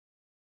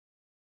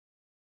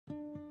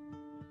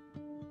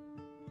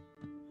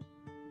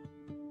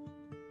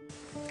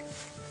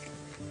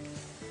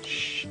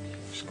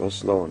Just go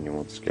slow and you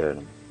won't scare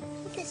them.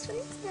 This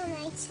one's the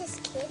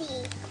nicest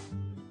kitty.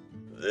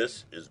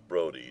 This is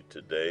Brody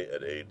today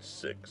at age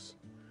 6.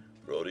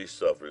 Brody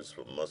suffers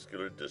from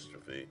muscular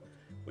dystrophy,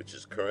 which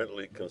is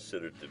currently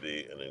considered to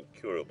be an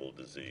incurable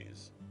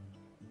disease.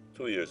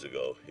 2 years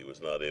ago, he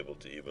was not able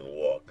to even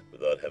walk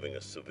without having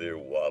a severe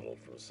waddle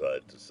from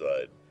side to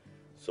side,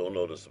 so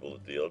noticeable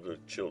that the other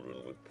children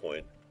would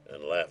point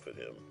and laugh at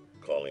him,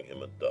 calling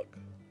him a duck.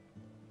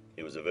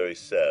 He was a very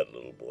sad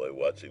little boy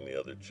watching the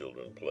other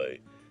children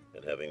play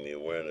and having the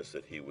awareness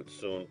that he would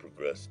soon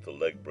progress to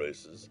leg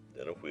braces,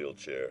 then a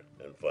wheelchair,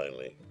 and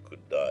finally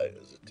could die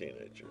as a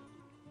teenager.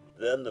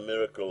 Then the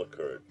miracle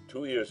occurred.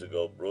 2 years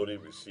ago, Brody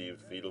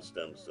received fetal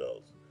stem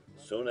cells.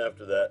 Soon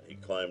after that, he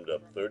climbed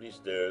up 30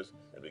 stairs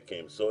and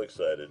became so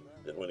excited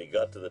that when he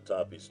got to the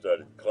top, he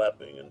started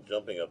clapping and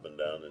jumping up and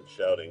down and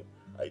shouting,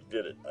 "I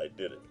did it, I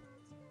did it."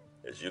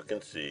 As you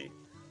can see,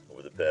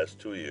 over the past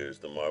 2 years,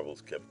 the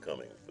marbles kept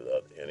coming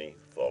without any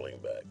falling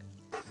back.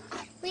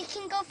 We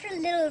can go for a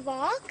little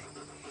walk.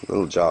 A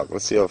little jog.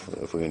 Let's see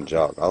if we can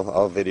jog.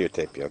 I'll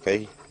videotape you,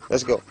 okay?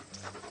 Let's go.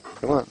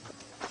 Come on.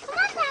 Come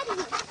on,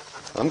 Daddy.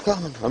 I'm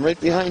coming. I'm right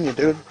behind you,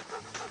 dude.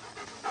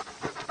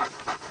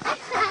 I'm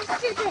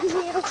faster than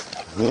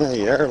you. Yeah,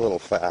 you're a little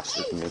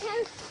faster than me. Six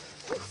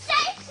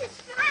is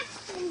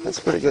faster than you. That's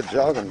pretty good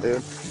jogging,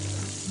 dude.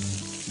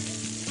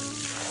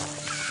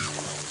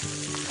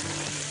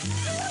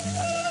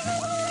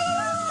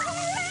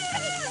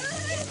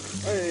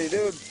 Hey,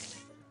 dude.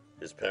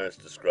 His parents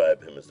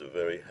describe him as a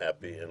very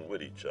happy and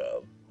witty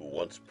child who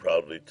once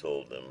proudly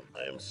told them,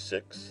 "I am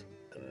 6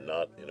 and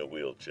not in a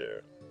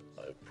wheelchair.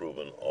 I've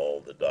proven all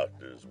the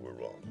doctors were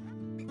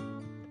wrong."